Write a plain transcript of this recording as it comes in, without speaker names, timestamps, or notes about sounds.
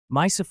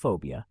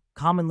Mysophobia,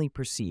 commonly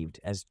perceived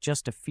as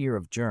just a fear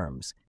of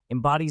germs,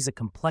 embodies a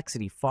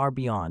complexity far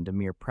beyond a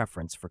mere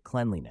preference for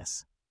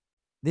cleanliness.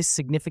 This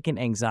significant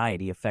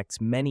anxiety affects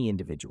many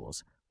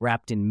individuals,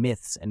 wrapped in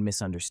myths and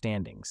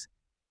misunderstandings.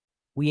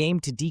 We aim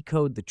to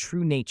decode the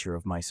true nature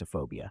of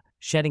mysophobia,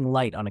 shedding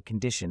light on a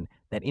condition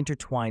that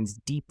intertwines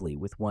deeply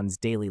with one's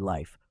daily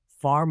life,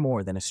 far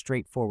more than a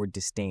straightforward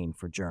disdain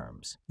for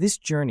germs. This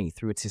journey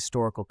through its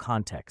historical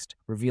context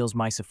reveals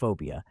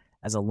mysophobia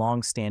as a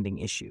long-standing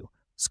issue,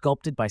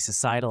 sculpted by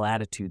societal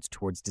attitudes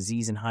towards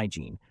disease and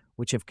hygiene,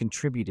 which have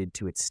contributed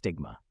to its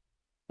stigma.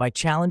 By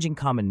challenging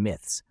common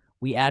myths,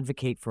 we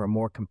advocate for a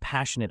more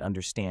compassionate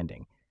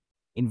understanding,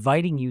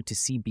 inviting you to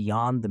see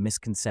beyond the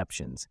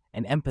misconceptions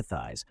and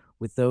empathize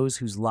with those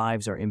whose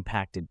lives are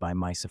impacted by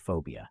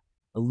mysophobia,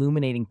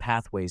 illuminating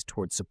pathways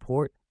toward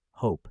support,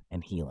 hope,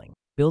 and healing.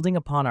 Building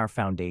upon our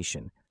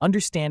foundation,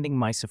 understanding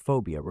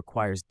mysophobia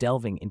requires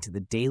delving into the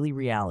daily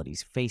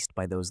realities faced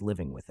by those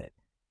living with it.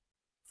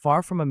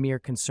 Far from a mere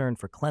concern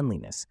for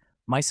cleanliness,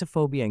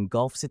 mysophobia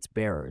engulfs its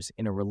bearers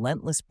in a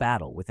relentless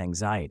battle with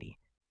anxiety,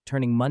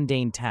 turning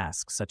mundane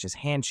tasks such as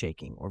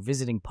handshaking or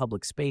visiting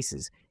public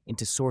spaces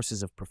into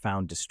sources of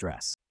profound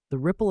distress. The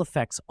ripple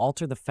effects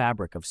alter the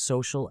fabric of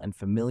social and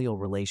familial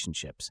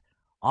relationships,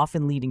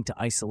 often leading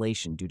to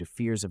isolation due to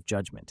fears of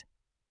judgment.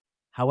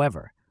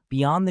 However,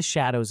 beyond the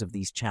shadows of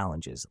these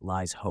challenges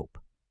lies hope.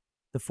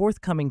 The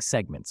forthcoming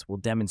segments will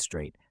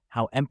demonstrate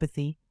how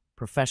empathy,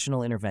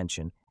 professional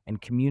intervention, and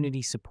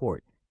community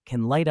support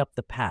can light up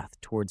the path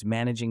towards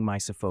managing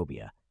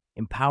mysophobia,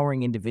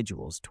 empowering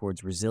individuals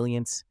towards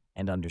resilience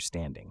and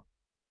understanding.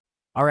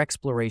 Our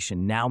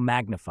exploration now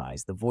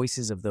magnifies the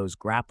voices of those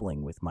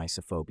grappling with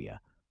mysophobia,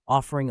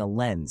 offering a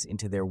lens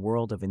into their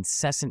world of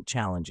incessant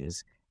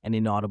challenges and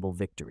inaudible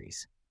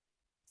victories.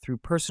 Through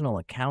personal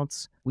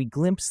accounts, we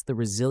glimpse the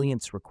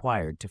resilience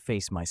required to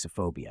face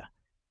mysophobia.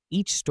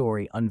 Each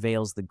story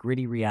unveils the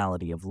gritty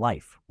reality of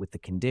life with the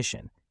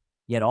condition,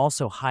 yet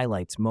also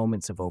highlights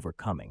moments of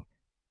overcoming.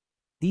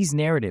 These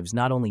narratives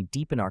not only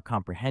deepen our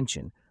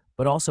comprehension,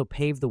 but also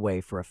pave the way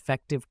for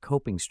effective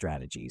coping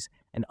strategies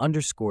and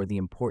underscore the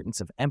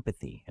importance of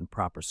empathy and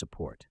proper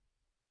support.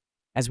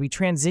 As we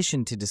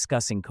transition to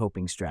discussing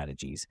coping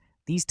strategies,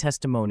 these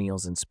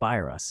testimonials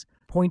inspire us,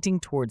 pointing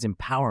towards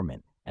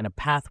empowerment and a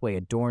pathway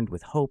adorned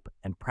with hope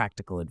and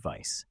practical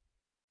advice.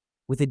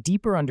 With a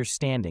deeper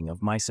understanding of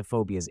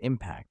mysophobia's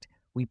impact,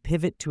 we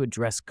pivot to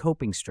address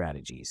coping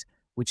strategies,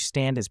 which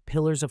stand as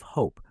pillars of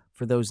hope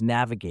for those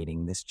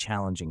navigating this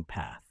challenging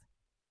path.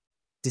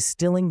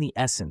 Distilling the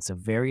essence of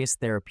various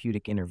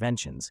therapeutic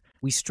interventions,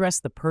 we stress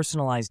the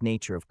personalized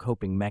nature of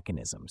coping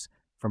mechanisms,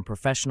 from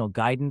professional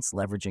guidance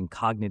leveraging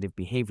cognitive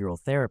behavioral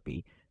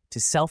therapy to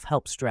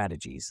self-help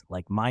strategies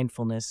like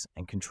mindfulness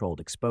and controlled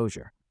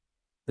exposure.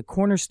 The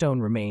cornerstone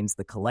remains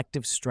the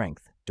collective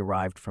strength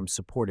derived from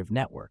supportive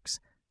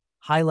networks,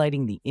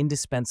 highlighting the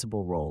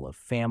indispensable role of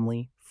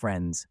family,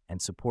 friends,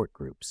 and support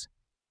groups.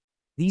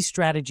 These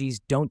strategies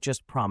don't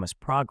just promise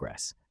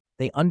progress,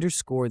 they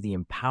underscore the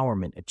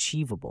empowerment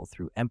achievable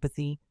through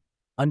empathy,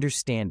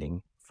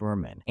 understanding,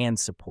 and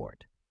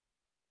support.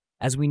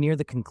 As we near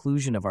the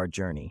conclusion of our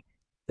journey,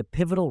 the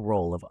pivotal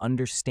role of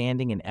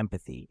understanding and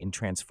empathy in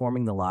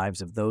transforming the lives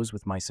of those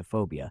with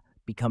mysophobia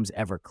becomes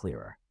ever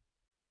clearer.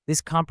 This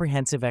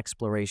comprehensive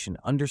exploration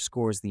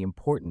underscores the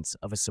importance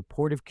of a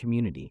supportive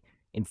community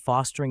in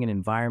fostering an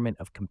environment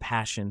of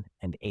compassion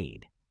and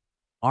aid.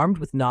 Armed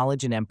with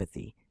knowledge and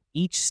empathy,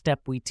 each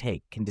step we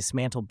take can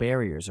dismantle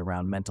barriers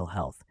around mental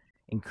health,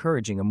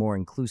 encouraging a more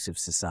inclusive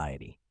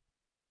society.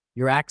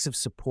 Your acts of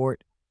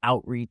support,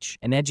 outreach,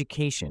 and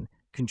education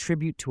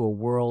contribute to a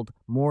world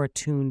more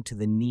attuned to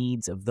the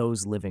needs of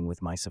those living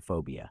with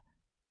mysophobia,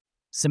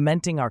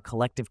 cementing our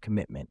collective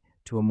commitment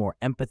to a more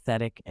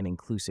empathetic and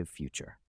inclusive future.